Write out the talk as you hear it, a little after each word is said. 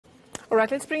All right,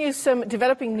 let's bring you some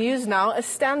developing news now. A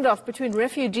standoff between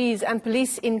refugees and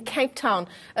police in Cape Town,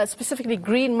 specifically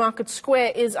Greenmarket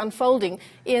Square, is unfolding.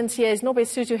 ENCA's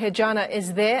Nobesuthu Hejana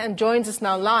is there and joins us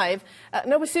now live.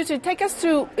 Nobesuthu, take us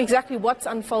through exactly what's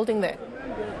unfolding there.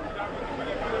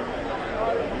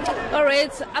 All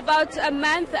right, about a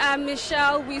month,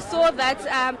 Michelle, we saw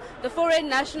that the foreign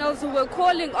nationals who were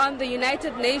calling on the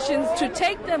United Nations to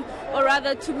take them, or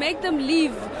rather to make them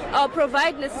leave or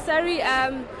provide necessary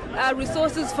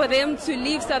resources for them to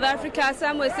leave South Africa.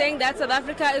 Some were saying that South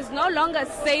Africa is no longer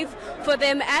safe for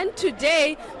them. And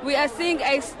today we are seeing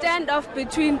a standoff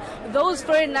between those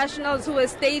foreign nationals who were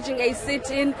staging a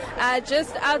sit-in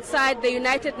just outside the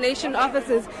United Nations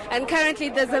offices. And currently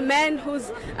there's a man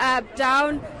who's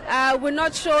down. We're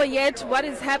not sure yet what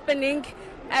is happening.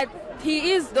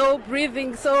 He is, though,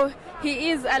 breathing, so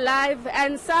he is alive.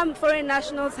 And some foreign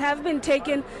nationals have been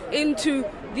taken into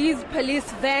these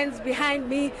police vans behind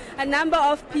me. A number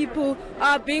of people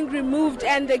are being removed,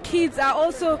 and the kids are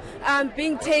also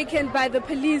being taken by the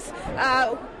police,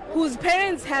 whose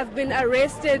parents have been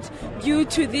arrested due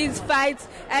to these fights.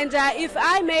 And if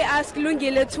I may ask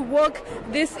Lungile to walk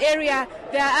this area,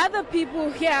 there are other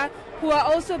people here who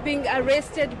are also being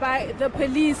arrested by the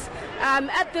police.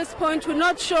 At this point, we're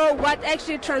not sure what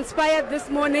actually transpired this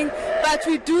morning, but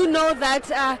we do know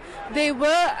that they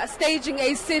were staging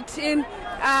a sit-in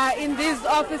in these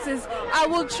offices. I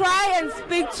will try and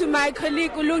speak to my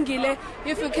colleague Ulungile,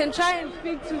 if we can try and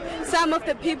speak to some of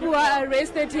the people who are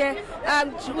arrested here.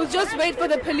 We'll just wait for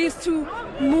the police to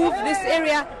move this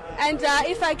area. And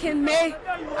if I may,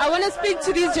 I want to speak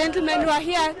to these gentlemen who are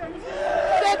here.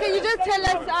 So can you just tell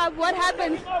us what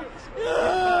happened?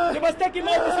 They must take him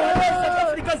out.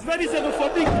 South Africa is very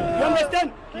xenophobic. You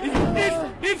understand?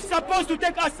 If supposed to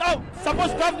take us out,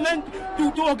 suppose government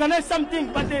to organize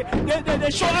something, but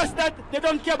they show us that they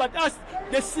don't care about us.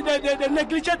 They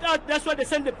negligent us. That's why they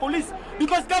send the police.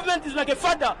 Because government is like a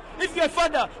father. If you're a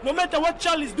father, no matter what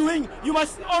child is doing, you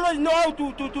must always know how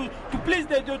to please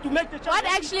to make the child. What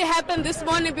actually happened this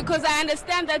morning? Because I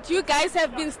understand that you guys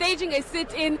have been staging a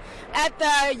sit-in at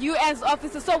the UN's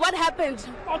offices. So what happened?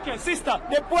 Okay, sister,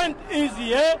 the point is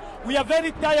here, we are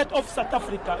very tired of South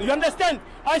Africa. You understand?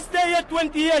 I stay here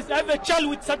 20 years. I have a child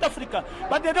with South Africa.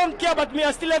 But they don't care about me.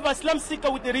 I still have a slum seeker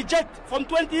with the reject from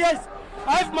 20 years.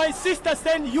 I have my sister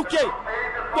staying in UK.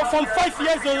 But from 5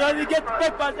 years already get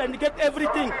papers and get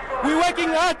everything. We're working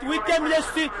hard. We came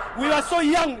yesterday. We are so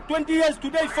young, 20 years,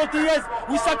 today 40 years.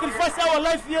 We sacrifice our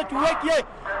life here to work here.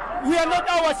 We are not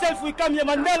ourselves. We come here.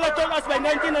 Mandela told us by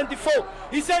 1994.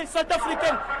 He said, South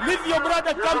African, leave your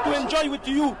brother, come to enjoy with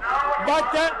you.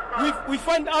 But we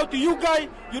find out you guys,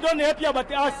 you don't happy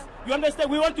about us. You understand?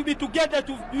 We want to be together,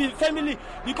 to be family.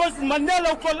 Because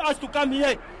Mandela called us to come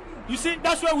here. You see,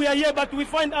 that's why we are here, but we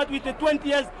find out with the 20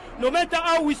 years, no matter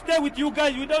how we stay with you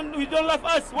guys, you don't love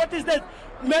us. What is that?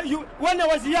 When I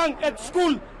was young at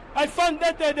school, I found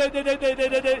that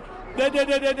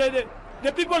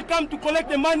the people come to collect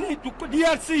the money to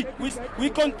DRC. We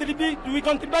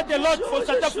contribute a lot for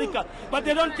South Africa, but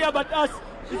they don't care about us.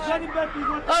 It's very bad.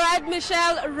 All right,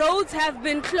 Michelle, roads have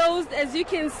been closed. As you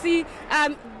can see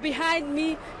behind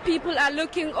me, people are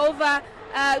looking over.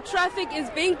 Traffic is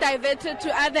being diverted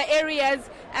to other areas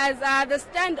as the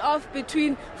standoff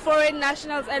between foreign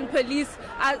nationals and police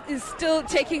is still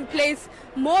taking place.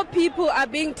 More people are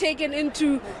being taken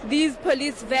into these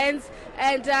police vans,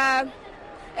 and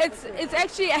it's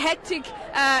actually a hectic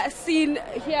scene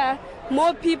here.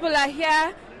 More people are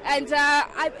here. And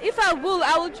if I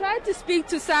will try to speak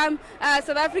to some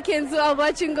South Africans who are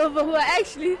watching over, who are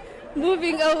actually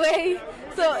moving away.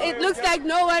 So it looks like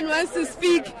no one wants to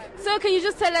speak. So can you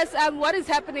just tell us what is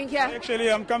happening here? Actually,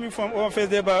 I'm coming from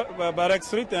Overfest Barrack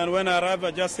Street, and when I arrived,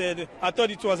 I just said, I thought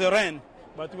it was a rain,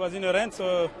 but it was in a rain,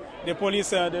 so the police,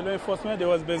 the law enforcement, they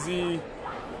was busy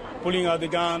pulling out the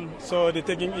gun, so they're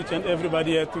taking each and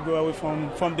everybody here to go away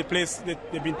from the place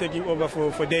that they've been taking over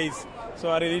for days. So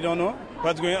I really don't know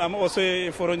what's going on. I'm also a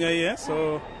foreigner here,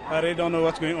 so I really don't know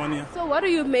what's going on here. So what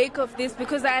do you make of this?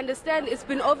 Because I understand it's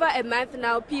been over a month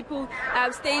now, people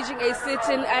are staging a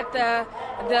sit-in at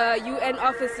the UN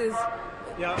offices,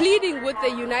 pleading with the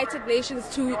United Nations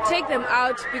to take them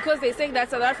out because they're saying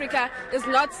that South Africa is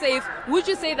not safe. Would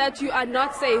you say that you are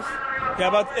not safe?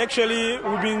 Yeah, but actually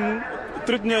we've been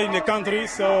treated here in the country,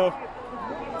 so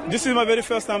this is my very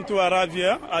first time to arrive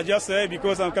here. I just say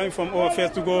because I'm coming from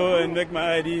Overfest to go and make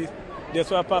my ID. That's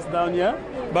why I passed down here.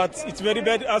 But it's very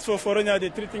bad. As for foreigners, they're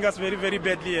treating us very, very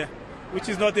badly here, which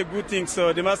is not a good thing.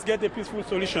 So they must get a peaceful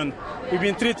solution. We've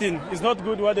been treating. It's not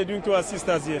good what they're doing to our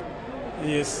sisters here.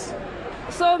 Yes.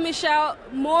 So, Michelle,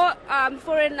 more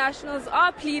foreign nationals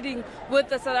are pleading with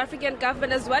the South African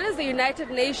government as well as the United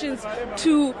Nations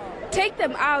to take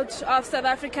them out of South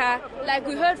Africa. Like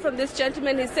we heard from this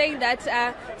gentleman, he's saying that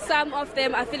some of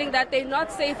them are feeling that they're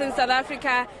not safe in South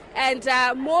Africa, and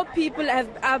more people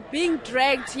are being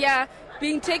dragged here,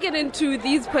 being taken into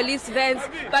these police vans.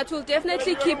 But we'll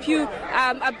definitely keep you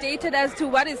updated as to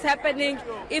what is happening.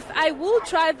 If I will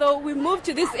try, though, we move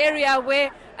to this area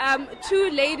where two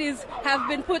ladies have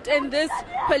been put in this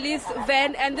police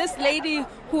van, and this lady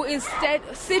who is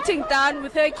sitting down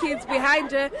with her kids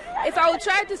behind her. If I will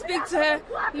try to speak to her,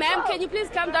 ma'am, can you please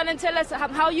come down and tell us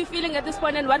how you're feeling at this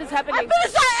point and what is happening? I'm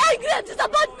very so angry and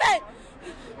disappointed.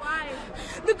 Why?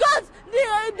 Because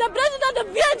the president of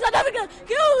South Africa,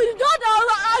 he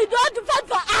don't want to fight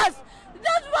for us. He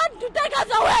just want to take us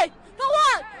away. For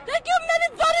what? They give many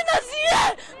foreigners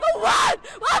here. For what?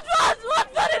 What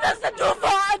foreigners to do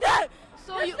for them?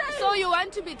 So you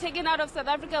want to be taken out of South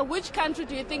Africa? Which country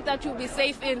do you think that you'll be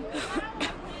safe in?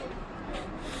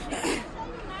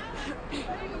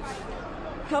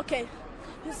 Okay.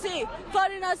 You see,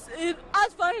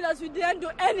 us foreigners, we didn't do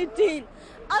anything.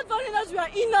 Us foreigners, we are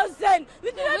innocent.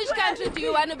 Which country do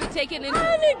you want to be taken into?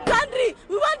 Any country.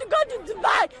 We want to go to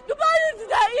Dubai. Dubai is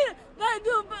the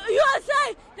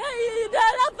USA. They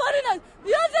are foreigners. The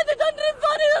USA, they don't treat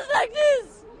foreigners like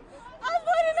this. Us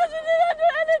foreigners, we didn't do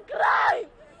any crime.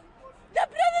 The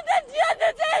president here,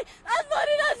 they say, us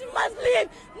foreigners, we must leave.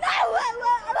 Now,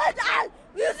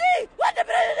 you see what the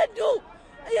president do?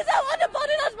 He said, all the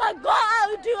foreigners must go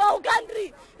out to our country.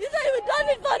 He said, we don't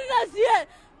need foreigners here.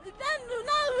 Then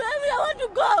now we want to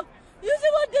go. You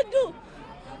see what they do?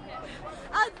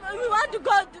 We want to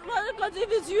go because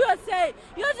if it's USA,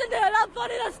 they allow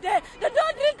foreigners there. They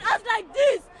don't treat us like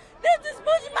this. This is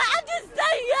bullshit. My auntie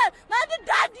stay here. My auntie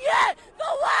died here.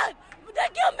 For what? They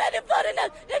kill many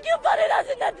foreigners. They kill foreigners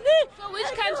in the street. So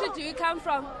which country do you come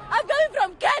from? I'm coming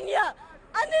from Kenya.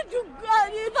 I need to go.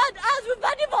 We're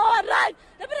fighting for our rights.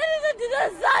 The president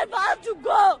didn't decide for us to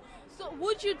go. So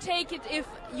would you take it if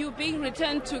you're being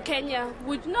returned to Kenya? No.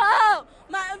 We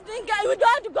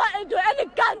don't have to go into any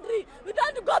country. We don't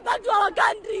have to go back to our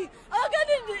country. Our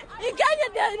country, in Kenya,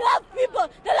 they love people.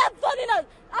 They love foreigners.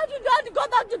 We don't have to go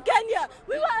back to Kenya.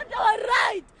 We want our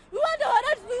rights. We want our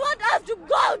rights. We want us to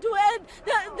go to it.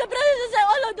 The president said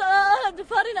all of the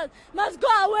foreigners must go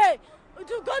away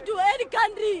to go to any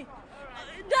country.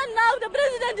 Then now the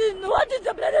president what is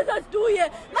the president do here?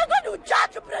 I'm going to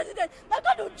judge you, president. I'm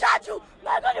going to judge you.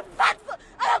 I'm going to fight for.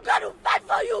 I'm going to fight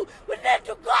for you. We need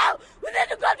to go. We need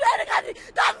to go to any country.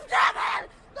 Don't stop it.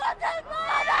 Don't take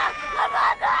my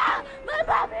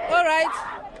All right.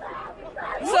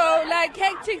 So like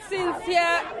hectic scenes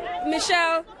here,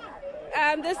 Michelle.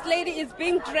 This lady is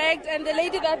being dragged, and the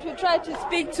lady that we tried to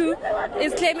speak to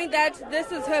is claiming that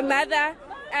this is her mother.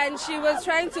 And she was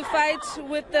trying to fight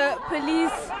with the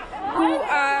police who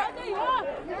are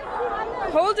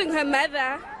holding her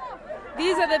mother.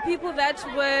 These are the people that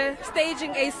were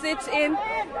staging a sit-in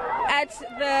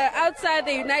outside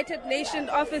the United Nations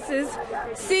offices,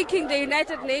 seeking the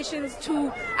United Nations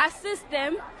to assist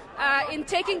them in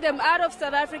taking them out of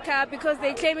South Africa because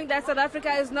they're claiming that South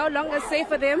Africa is no longer safe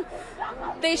for them.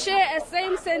 They share a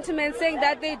same sentiment, saying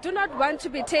that they do not want to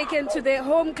be taken to their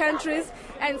home countries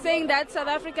and saying that South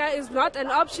Africa is not an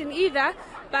option either,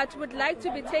 but would like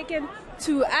to be taken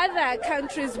to other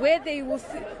countries where they will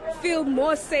feel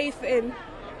more safe in.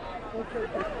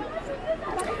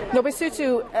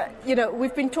 Nobesuthu,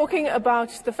 we've been talking about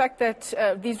the fact that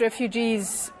these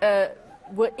refugees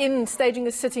were staging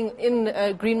a sitting in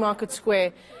Greenmarket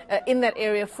Square in that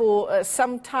area for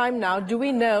some time now. Do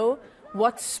we know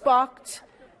what sparked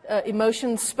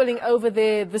emotions spilling over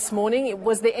there this morning?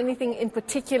 Was there anything in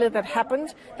particular that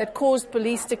happened that caused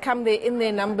police to come there in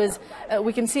their numbers?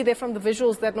 We can see there from the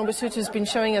visuals that Nobesuthu has been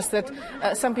showing us that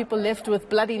some people left with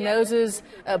bloody noses,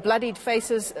 bloodied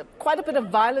faces, quite a bit of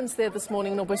violence there this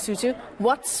morning, Nobesuthu.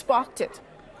 What sparked it?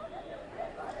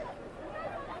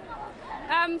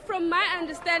 From my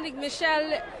understanding,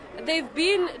 Michelle, they've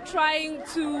been trying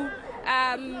to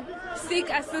seek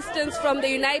assistance from the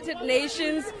United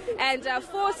Nations and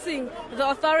forcing the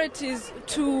authorities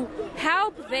to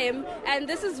help them. And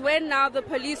this is when now the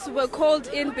police were called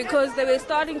in because they were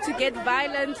starting to get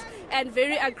violent and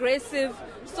very aggressive.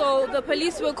 So the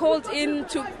police were called in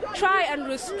to try and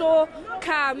restore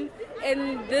calm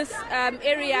in this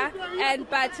area,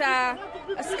 but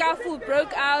a scuffle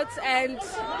broke out and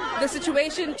the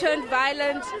situation turned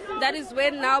violent. That is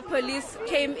when now police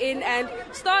came in and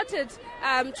started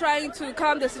trying to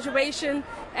calm the situation,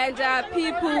 and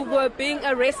people were being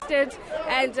arrested,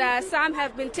 and some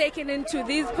have been taken into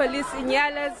these police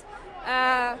inyalas.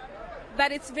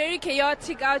 that it's very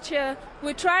chaotic out here.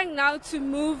 We're trying now to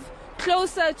move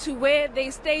closer to where they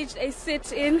staged a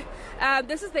sit-in.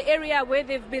 This is the area where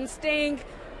they've been staying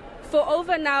for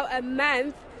over now a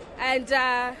month, and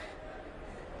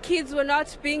kids were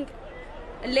not being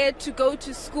led to go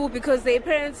to school because their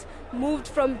parents moved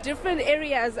from different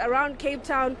areas around Cape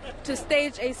Town to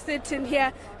stage a sit-in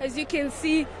here. As you can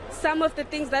see, some of the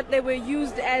things that they were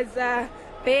used as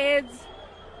beds,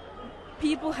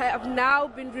 people have now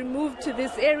been removed to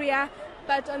this area.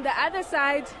 But on the other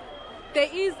side, there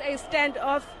is a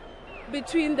standoff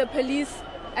between the police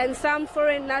and some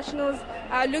foreign nationals.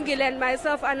 Lungile and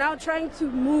myself are now trying to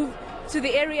move to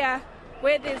the area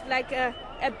where there's like a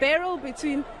barrel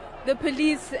between the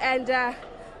police and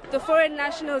the foreign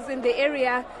nationals in the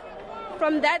area.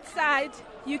 From that side,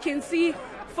 you can see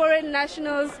foreign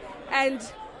nationals, and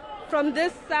from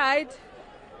this side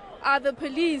are the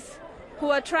police who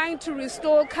are trying to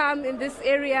restore calm in this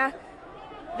area.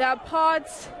 There are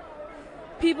pots,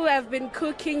 people have been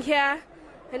cooking here,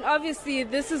 and obviously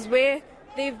this is where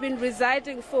they've been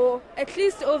residing for at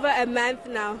least over a month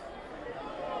now.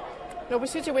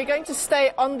 Nobusuthu, we're going to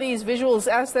stay on these visuals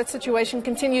as that situation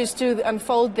continues to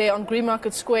unfold there on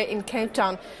Greenmarket Square in Cape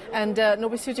Town. And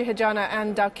Nobusuthu Hejana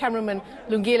and our cameraman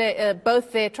Lungile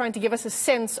both there trying to give us a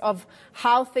sense of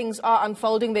how things are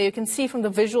unfolding there. You can see from the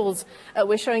visuals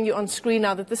we're showing you on screen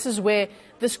now that this is where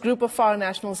this group of foreign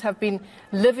nationals have been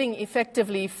living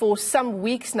effectively for some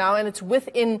weeks now, and it's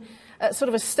within sort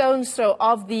of a stone's throw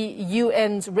of the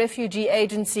UN's refugee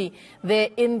agency there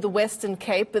in the Western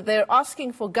Cape. But they're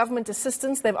asking for government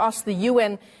assistance. They've asked the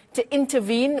UN to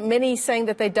intervene, many saying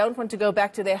that they don't want to go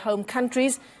back to their home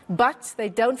countries, but they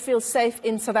don't feel safe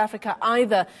in South Africa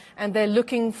either, and they're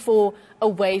looking for a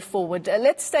way forward.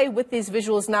 Let's stay with these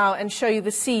visuals now and show you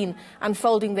the scene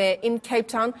unfolding there in Cape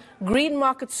Town.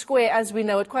 Greenmarket Square, as we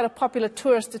know it, quite a popular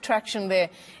tourist attraction there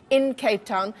in Cape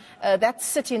Town. That's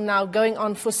sitting now going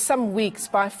on for some weeks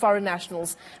by foreign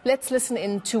nationals. Let's listen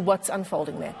in to what's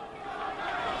unfolding there.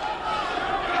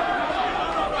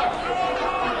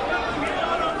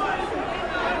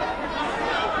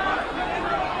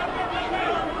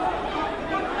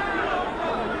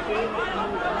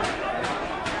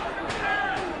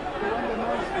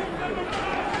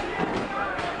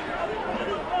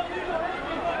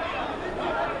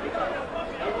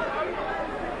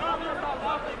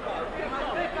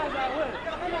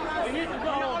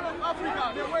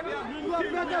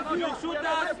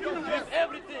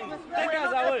 Everything. Take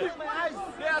us away.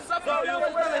 So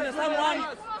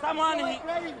someone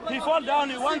he fall down,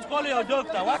 he wants to call your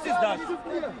doctor. What is that?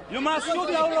 You must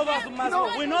shoot all of us.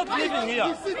 We're not living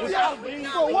here without bringing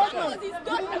doctors.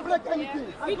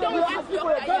 We don't want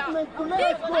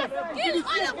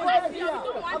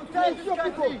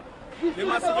doctors. They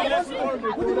must release all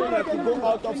the children to go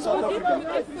out of South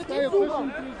Africa.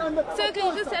 So can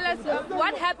you just tell us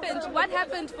what happened? What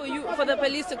happened for you, for the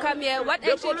police to come here? What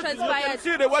actually transpired? You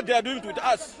can see what they are doing with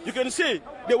us. You can see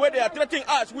the way they are treating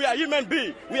us. We are human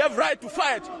beings. We have right to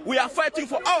fight. We are fighting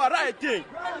for our right thing.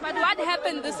 But what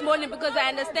happened this morning? Because I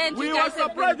understand we you were guys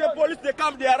surprised the police, they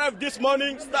arrived this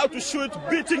morning, start to shoot,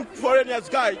 beating foreigners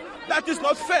guy. That is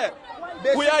not fair.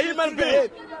 We are human beings.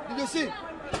 Did you see?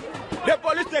 The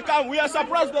police, they come. We are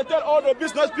surprised they tell all the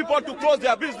business people to close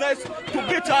their business, to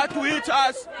beat us, to hit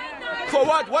us. For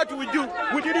what? What do we do?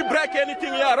 We didn't break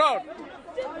anything here around.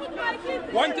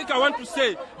 One thing I want to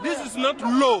say, this is not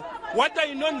law. What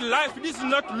I know in life, this is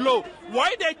not law.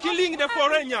 Why they killing the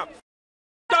foreigner?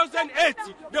 2008,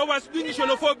 there was doing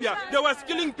xenophobia. There was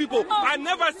killing people. I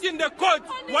never seen the court,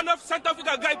 one of South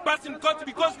Africa guy pass in court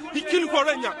because he killed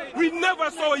foreigner. We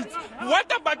never saw it. What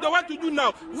about they want to do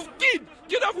now?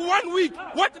 Kid of 1 week.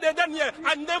 What they done here?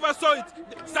 I never saw it.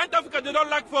 South Africa, they don't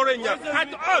like foreigner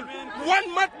at all.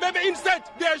 1 month maybe inside,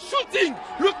 they are shooting.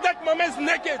 Look, that woman's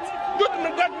naked. Look,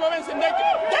 that woman's naked.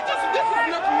 This is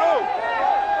not law.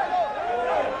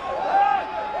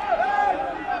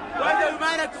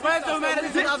 Where's the humanity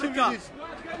in South Africa?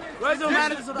 Where's the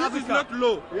humanity in South Africa? This is not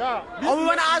law. Yeah. And we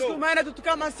want to ask humanity to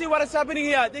come and see what is happening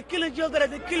here. They're killing children,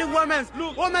 they're killing women.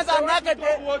 Look, women are naked.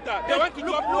 They want to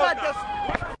drop water.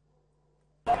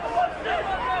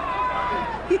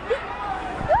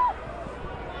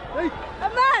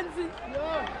 Amanzi.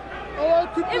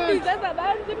 Imbiza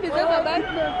zabantu, imbiza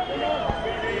zabantu.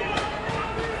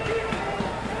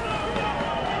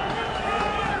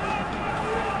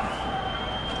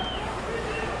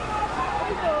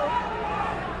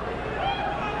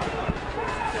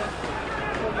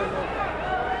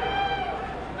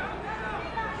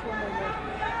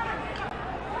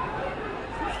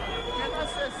 Can I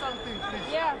say something,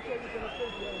 please? Yeah.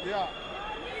 Yeah.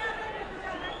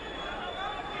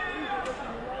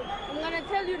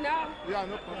 Yeah,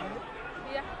 no problem.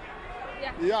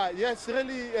 Yeah. Yes,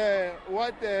 really,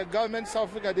 what government South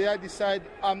Africa they decide,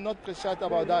 I'm not pressured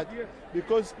about that,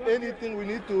 because anything we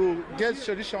need to get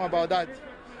solution about that,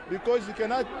 because you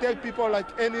cannot take people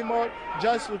like anymore.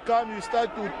 Just to come, you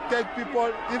start to take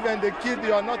people, even the kid,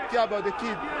 you are not care about the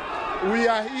kid. We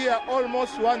are here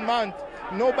almost 1 month.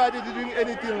 Nobody did doing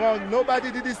anything wrong.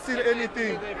 Nobody did steal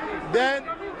anything. Then.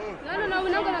 No, we're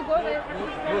not gonna go there.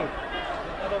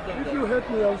 If you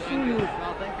hurt me, I'll sue you.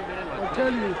 I'll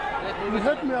tell you. You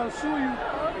hurt me, I'll sue you.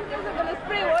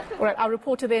 All right, our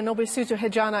reporter there, Nobesuthu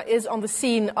Hejana, is on the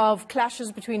scene of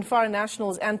clashes between foreign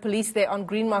nationals and police there on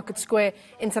Greenmarket Square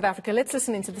in South Africa. Let's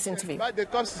listen into this interview. But the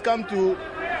cops come to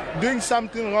doing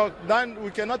something wrong, then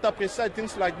we cannot appreciate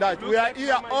things like that. We are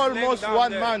here almost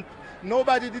 1 month.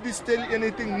 Nobody did steal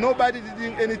anything. Nobody did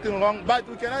doing anything wrong. But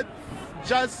we cannot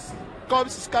just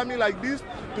cops coming like this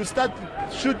to start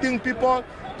shooting people,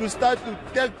 to start to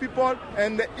take people,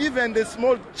 and even the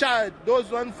small child,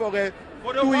 those ones for 2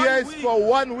 years, for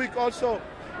 1 week also.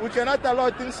 We cannot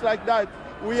allow things like that.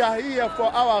 We are here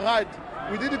for our right.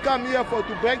 We didn't come here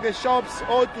to break the shops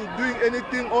or to doing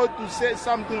anything or to say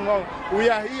something wrong. We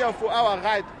are here for our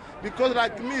right. Because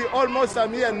like me, almost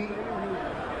I'm here,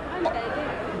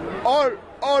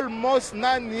 almost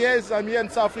 9 years I'm here in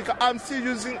South Africa. I'm still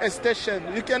using a station.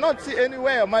 You cannot see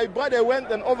anywhere. My brother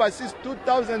went and overseas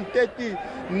 2013.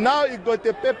 Now he got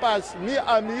the papers. Me,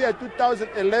 I'm here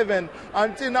 2011.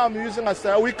 Until now I'm using a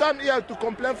station. We come here to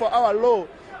complain for our law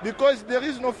because there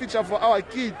is no future for our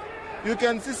kid. You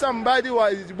can see somebody who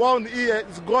is born here,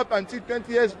 is grown up until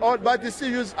 20 years old, but he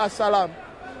still use asylum.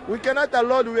 We cannot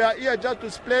allow, we are here just to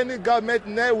explain the government,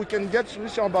 now we can get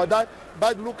solution about that,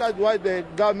 but look at what the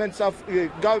government, South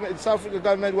Africa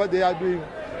government, what they are doing.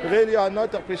 Really are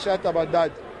not appreciated about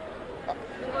that.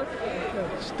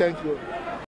 Thank you.